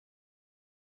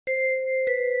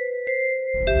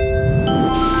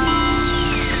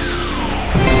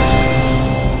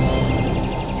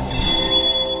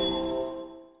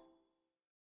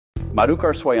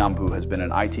Madhukar Swayambhu has been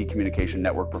an IT communication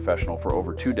network professional for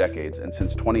over 2 decades and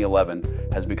since 2011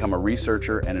 has become a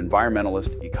researcher and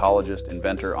environmentalist, ecologist,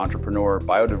 inventor, entrepreneur,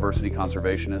 biodiversity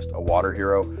conservationist, a water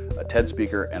hero, a TED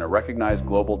speaker, and a recognized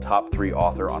global top 3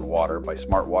 author on water by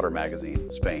Smart Water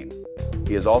magazine, Spain.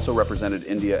 He has also represented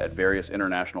India at various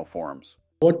international forums.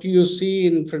 What you see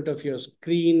in front of your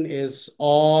screen is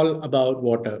all about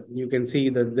water. You can see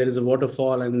that there is a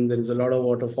waterfall and there is a lot of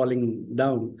water falling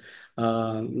down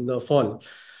the fall.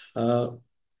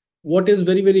 What is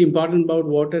very, very important about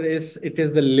water is it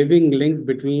is the living link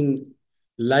between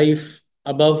life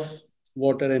above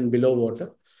water and below water.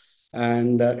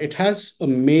 And it has a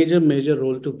major, major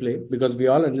role to play because we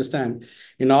all understand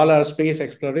in all our space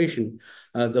exploration,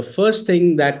 the first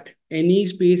thing that any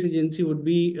space agency would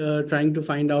be trying to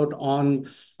find out on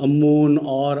a moon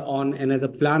or on another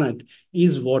planet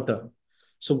is water.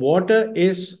 So water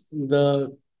is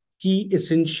the key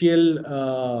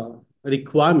essential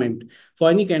requirement for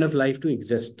any kind of life to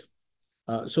exist.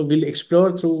 So we'll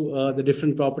explore through the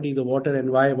different properties of water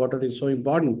and why water is so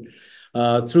important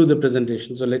through the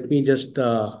presentation. So let me just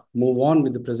move on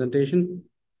with the presentation.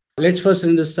 Let's first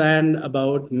understand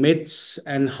about myths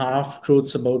and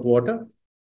half-truths about water.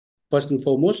 First and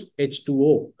foremost,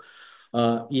 H2O.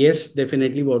 Yes,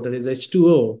 definitely water is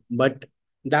H2O, but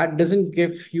that doesn't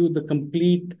give you the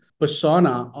complete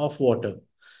persona of water.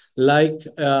 Like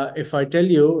if I tell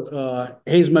you,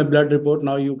 here's my blood report,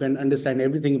 now you can understand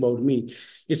everything about me.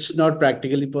 It's not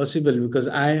practically possible because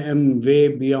I am way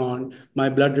beyond my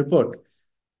blood report.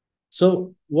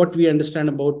 So what we understand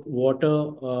about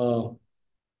water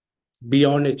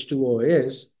beyond H2O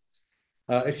is,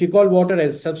 if you call water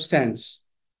as substance,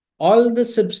 all the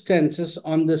substances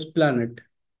on this planet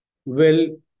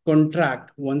will contract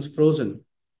once frozen.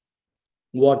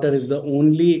 Water is the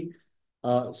only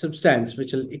substance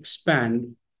which will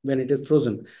expand when it is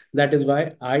frozen. That is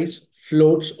why ice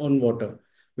floats on water,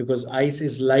 because ice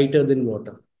is lighter than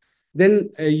water.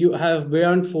 Then you have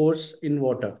buoyant force in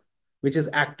water, which is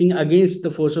acting against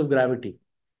the force of gravity,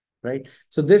 right?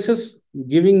 So this is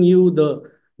giving you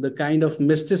the kind of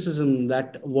mysticism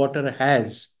that water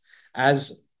has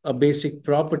as a basic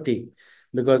property,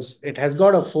 because it has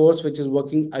got a force which is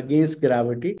working against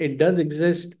gravity. It does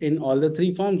exist in all the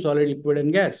three forms, solid, liquid,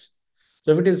 and gas.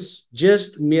 So if it is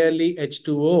just merely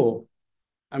H2O,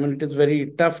 I mean, it is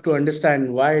very tough to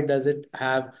understand why does it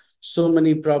have so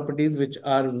many properties which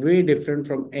are way different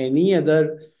from any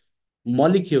other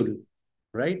molecule,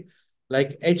 right?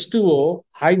 Like H2O,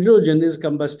 hydrogen is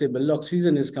combustible,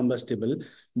 oxygen is combustible,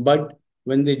 but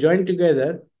when they join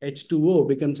together, H2O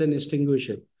becomes an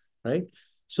extinguisher, right?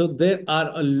 So there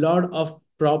are a lot of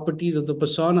properties of the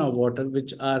persona of water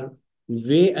which are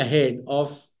way ahead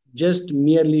of just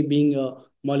merely being a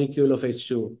molecule of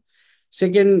H2O.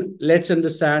 Second, let's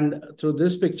understand through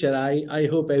this picture. I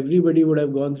hope everybody would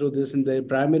have gone through this in their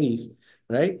primaries,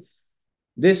 right?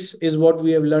 This is what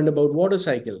we have learned about water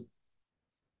cycle.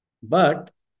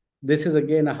 But this is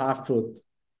again a half truth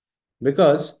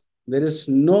because there is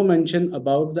no mention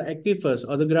about the aquifers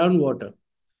or the groundwater.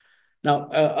 Now,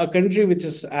 a country which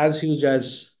is as huge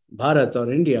as Bharat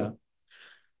or India,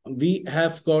 we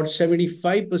have got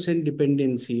 75%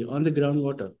 dependency on the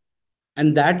groundwater.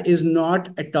 And that is not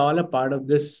at all a part of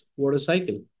this water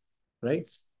cycle, right?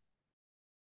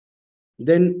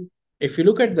 Then, if you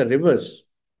look at the rivers,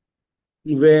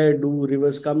 where do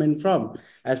rivers come in from?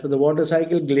 As per the water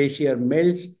cycle, glacier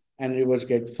melts and rivers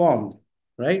get formed,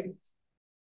 right?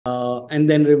 And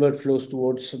then river flows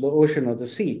towards the ocean or the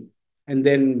sea. And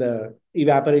then the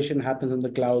evaporation happens and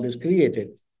the cloud is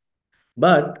created.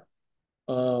 But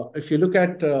if you look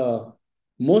at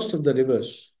most of the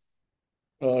rivers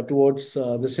towards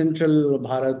the central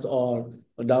Bharat or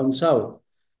down south,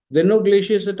 there are no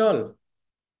glaciers at all.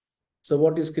 So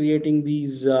what is creating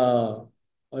these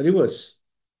rivers?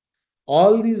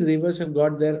 All these rivers have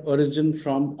got their origin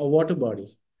from a water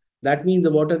body. That means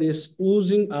the water is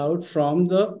oozing out from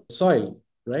the soil,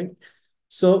 right?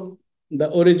 So the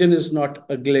origin is not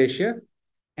a glacier.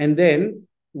 And then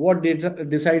what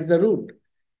decides the route?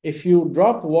 If you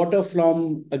drop water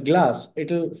from a glass,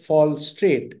 it'll fall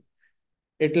straight.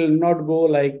 It will not go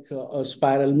like a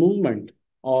spiral movement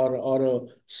or a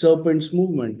serpent's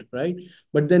movement, right?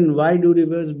 But then why do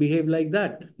rivers behave like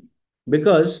that?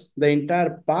 Because the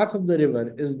entire path of the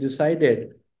river is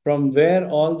decided from where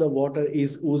all the water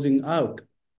is oozing out.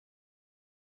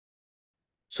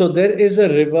 So there is a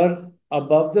river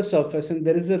above the surface and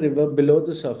there is a river below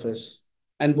the surface,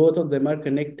 and both of them are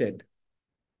connected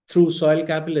through soil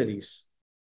capillaries.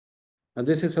 Now,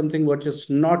 this is something what is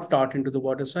not taught into the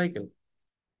water cycle.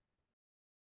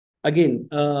 Again,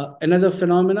 another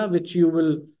phenomena which you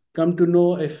will come to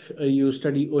know if you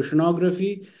study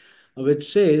oceanography,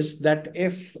 which says that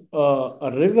if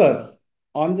a river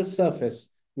on the surface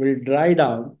will dry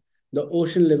down, the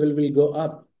ocean level will go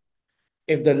up.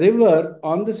 If the river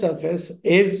on the surface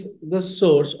is the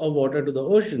source of water to the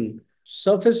ocean,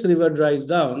 surface river dries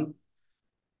down,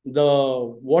 the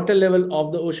water level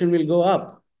of the ocean will go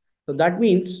up. So that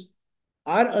means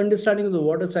our understanding of the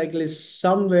water cycle is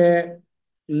somewhere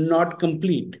not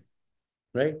complete,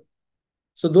 right?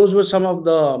 So those were some of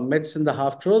the myths and the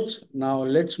half truths. Now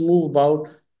let's move about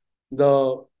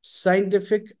the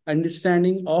scientific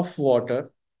understanding of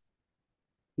water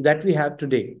that we have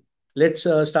today. Let's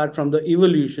start from the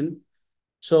evolution.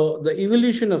 So the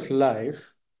evolution of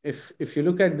life, if you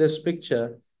look at this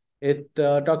picture, it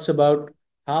talks about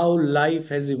how life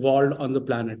has evolved on the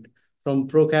planet from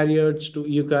prokaryotes to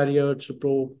eukaryotes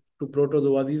to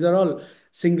protozoa. These are all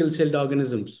single-celled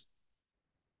organisms,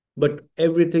 but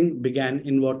everything began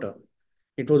in water.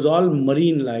 It was all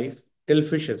marine life till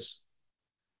fishes,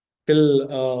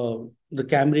 till the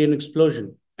Cambrian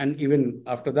explosion, and even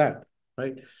after that,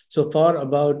 right? So for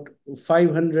about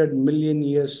 500 million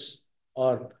years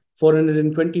or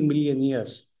 420 million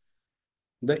years,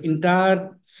 the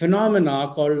entire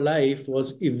phenomena called life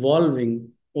was evolving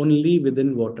only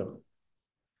within water.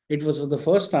 It was for the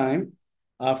first time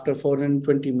after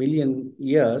 420 million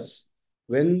years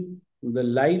when the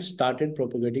life started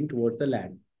propagating towards the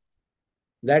land.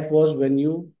 That was when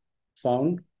you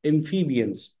found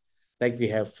amphibians, like we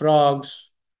have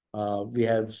frogs, we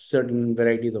have certain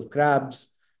varieties of crabs,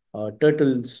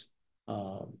 turtles,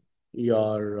 uh,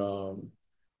 your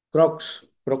crocs,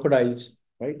 crocodiles,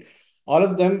 right? All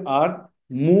of them are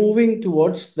moving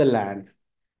towards the land,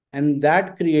 and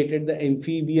that created the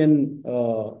amphibian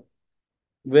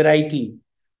variety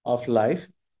of life.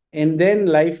 And then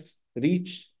life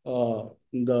reached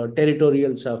the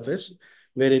territorial surface,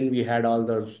 wherein we had all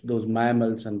those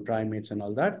mammals and primates and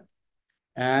all that.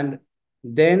 And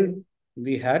then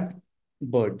we had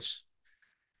birds.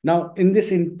 Now, in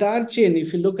this entire chain,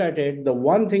 if you look at it, the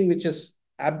one thing which is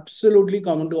absolutely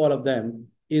common to all of them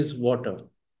is water.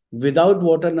 Without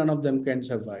water, none of them can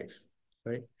survive,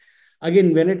 right?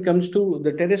 Again, when it comes to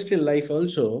the terrestrial life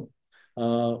also,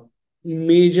 uh,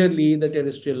 majorly the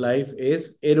terrestrial life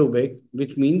is aerobic,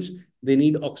 which means they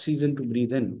need oxygen to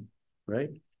breathe in,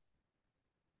 right?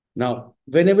 Now,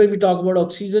 whenever we talk about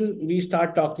oxygen, we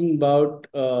start talking about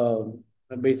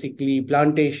basically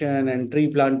plantation and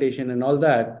tree plantation and all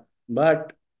that.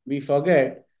 But we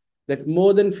forget that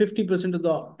more than 50% of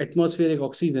the atmospheric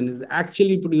oxygen is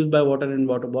actually produced by water and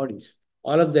water bodies.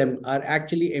 All of them are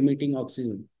actually emitting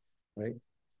oxygen, right?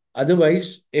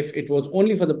 Otherwise, if it was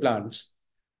only for the plants,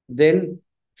 then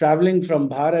traveling from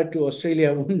Bharat to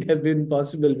Australia wouldn't have been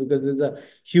possible because there's a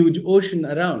huge ocean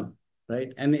around,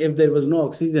 right? And if there was no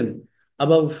oxygen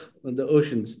above the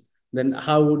oceans, then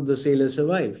how would the sailors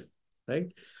survive,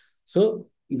 right? So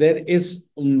there is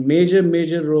a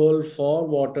major role for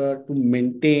water to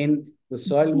maintain the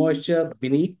soil moisture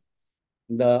beneath,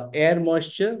 the air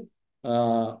moisture,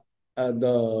 uh,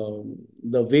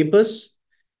 the vapors,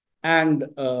 and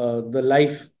the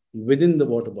life within the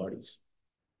water bodies.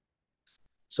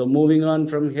 So moving on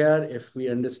from here, if we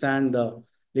understand the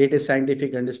latest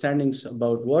scientific understandings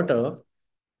about water,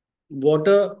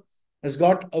 water has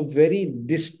got a very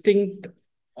distinct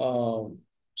uh,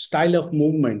 style of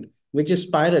movement, which is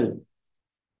spiral.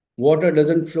 Water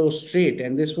doesn't flow straight,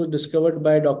 and this was discovered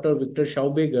by Dr. Victor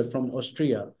Schauberger from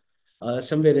Austria,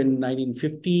 somewhere in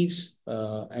 1950s,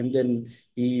 and then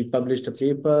he published a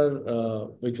paper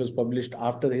which was published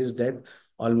after his death,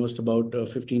 almost about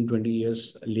 15, 20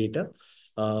 years later,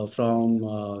 from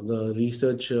the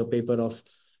research paper of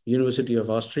University of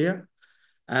Austria.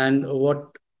 And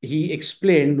what he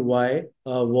explained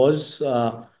was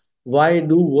why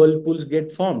do whirlpools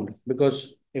get formed?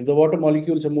 Because if the water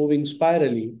molecules are moving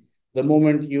spirally, the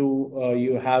moment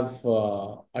you have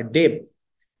a dip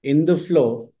in the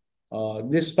flow,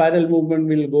 this spiral movement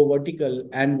will go vertical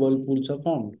and whirlpools are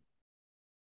formed.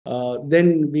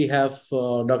 Then we have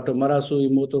Dr. Marasu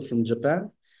Imoto from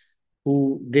Japan,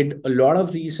 who did a lot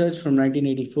of research from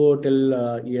 1984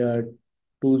 till year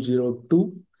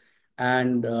 2002.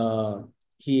 And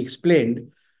he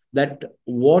explained that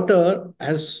water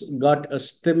has got a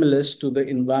stimulus to the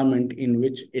environment in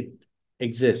which it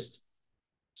exists.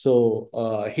 So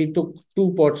he took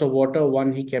two pots of water.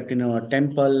 One he kept in a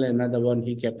temple, another one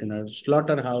he kept in a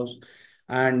slaughterhouse.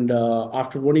 And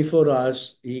after 24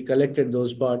 hours, he collected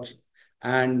those pots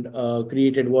and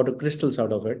created water crystals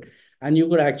out of it. And you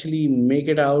could actually make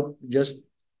it out just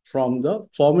from the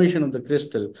formation of the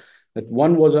crystal. That the crystal is made of water. And then he collected those pots and created water crystals out of it. And you could actually make it out just from the formation of the crystal. That the crystal is made of water. And you could actually make it out just from the formation of the crystal. And you could actually make it out just from the formation of the crystal. That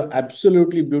one was an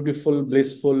absolutely beautiful,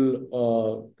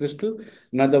 blissful crystal.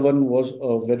 Another one was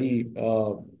a very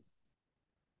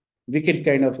wicked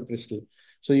kind of a crystal.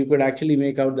 So you could actually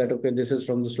make out that, okay, this is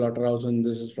from the slaughterhouse and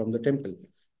this is from the temple,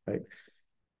 right?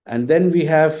 And then we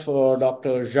have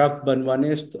Dr. Jacques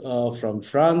Benveniste from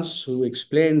France, who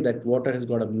explained that water has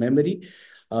got a memory.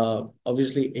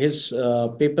 Obviously, his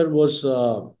paper was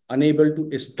unable to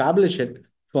establish it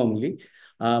firmly,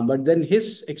 but then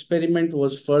his experiment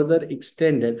was further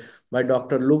extended by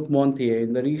Dr. Luc Monthier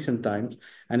in the recent times,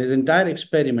 and his entire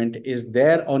experiment is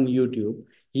there on YouTube.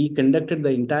 He conducted the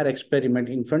entire experiment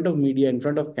in front of media, in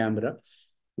front of camera.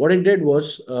 What he did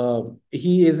was,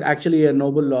 he is actually a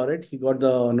Nobel laureate. He got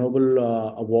the Nobel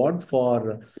Award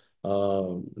for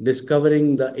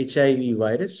discovering the HIV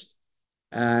virus.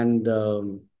 And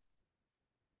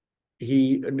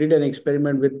he did an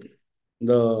experiment with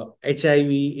the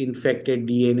HIV infected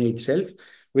DNA itself,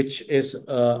 which is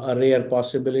a rare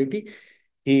possibility.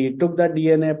 He took that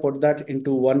DNA, put that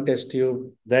into one test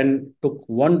tube, then took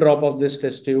one drop of this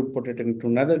test tube, put it into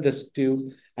another test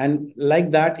tube, and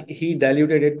like that, he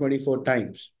diluted it 24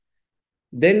 times.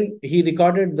 Then he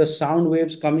recorded the sound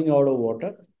waves coming out of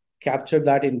water, captured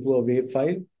that into a wave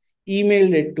file,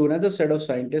 emailed it to another set of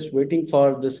scientists waiting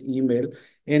for this email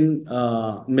in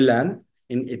Milan,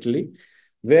 in Italy,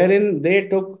 wherein they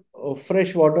took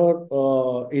fresh water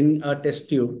in a test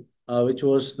tube, which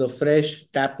was the fresh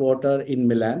tap water in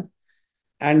Milan.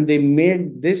 And they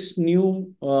made this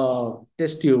new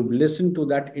test tube listen to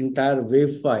that entire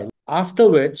wave file. After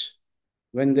which,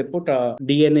 when they put a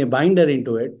DNA binder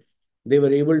into it, they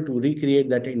were able to recreate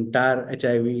that entire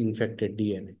HIV infected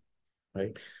DNA,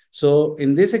 right? So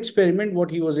in this experiment, what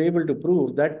he was able to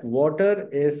prove that water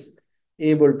is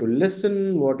able to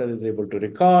listen, water is able to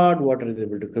record, water is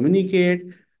able to communicate,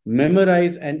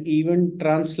 memorize, and even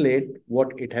translate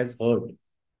what it has heard,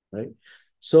 right?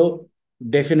 So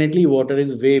definitely water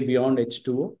is way beyond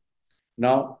H2O.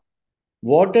 Now,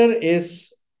 water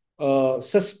is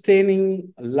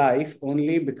sustaining life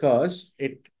only because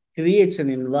it creates an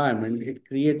environment, it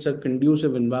creates a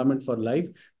conducive environment for life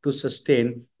to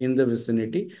sustain in the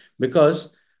vicinity,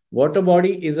 because water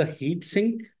body is a heat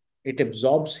sink, it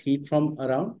absorbs heat from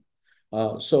around.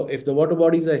 So if the water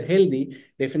bodies are healthy,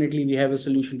 definitely we have a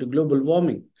solution to global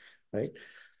warming, right?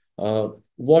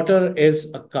 Water is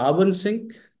a carbon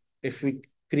sink. If we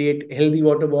create healthy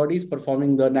water bodies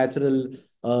performing the natural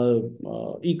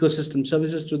ecosystem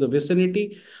services to the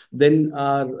vicinity, then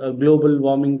our global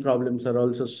warming problems are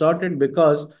also sorted,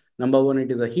 because number one, it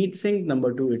is a heat sink.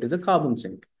 Number two, it is a carbon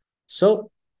sink.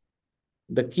 So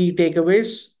the key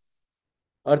takeaways: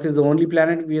 Earth is the only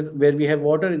planet where we have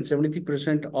water, and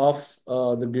 73% of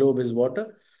the globe is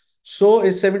water. So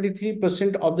is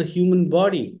 73% of the human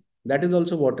body. That is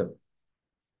also water.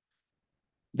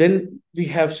 Then we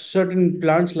have certain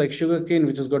plants like sugarcane,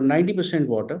 which has got 90%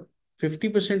 water.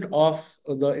 50% of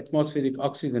the atmospheric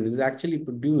oxygen is actually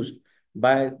produced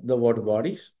by the water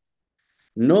bodies.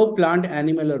 No plant,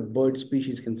 animal, or bird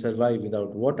species can survive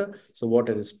without water. So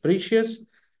water is precious.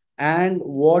 And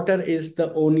water bodies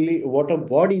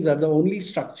are the only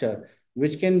structure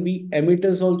which can be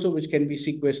emitters also, which can be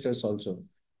sequesters also,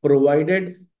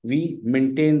 provided we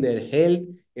maintain their health.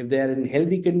 If they are in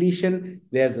healthy condition,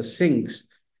 they are the sinks.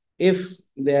 If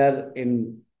they are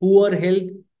in poor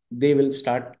health, they will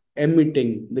start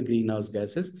emitting the greenhouse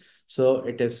gases. So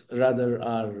it is rather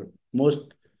our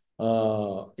most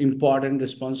important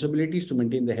responsibilities to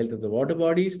maintain the health of the water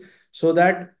bodies, so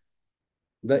that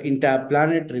the entire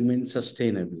planet remains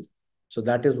sustainable. So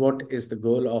that is what is the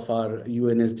goal of our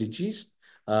UN SDGs,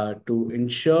 to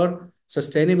ensure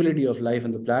sustainability of life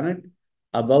on the planet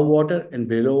above water and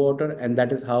below water. And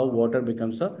that is how water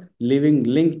becomes a living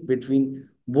link between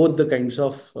both the kinds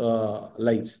of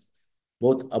lives,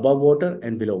 both above water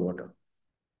and below water.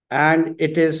 And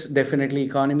it is definitely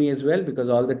economy as well, because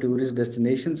all the tourist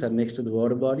destinations are next to the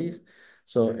water bodies.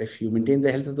 So if you maintain the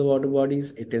health of the water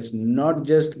bodies, it is not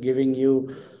just giving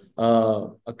you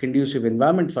a conducive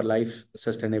environment for life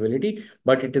sustainability,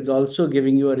 but it is also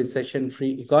giving you a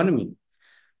recession-free economy.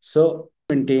 So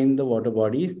maintain the water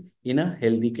bodies in a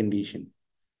healthy condition.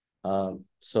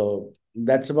 So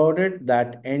that's about it.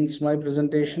 That ends my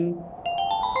presentation.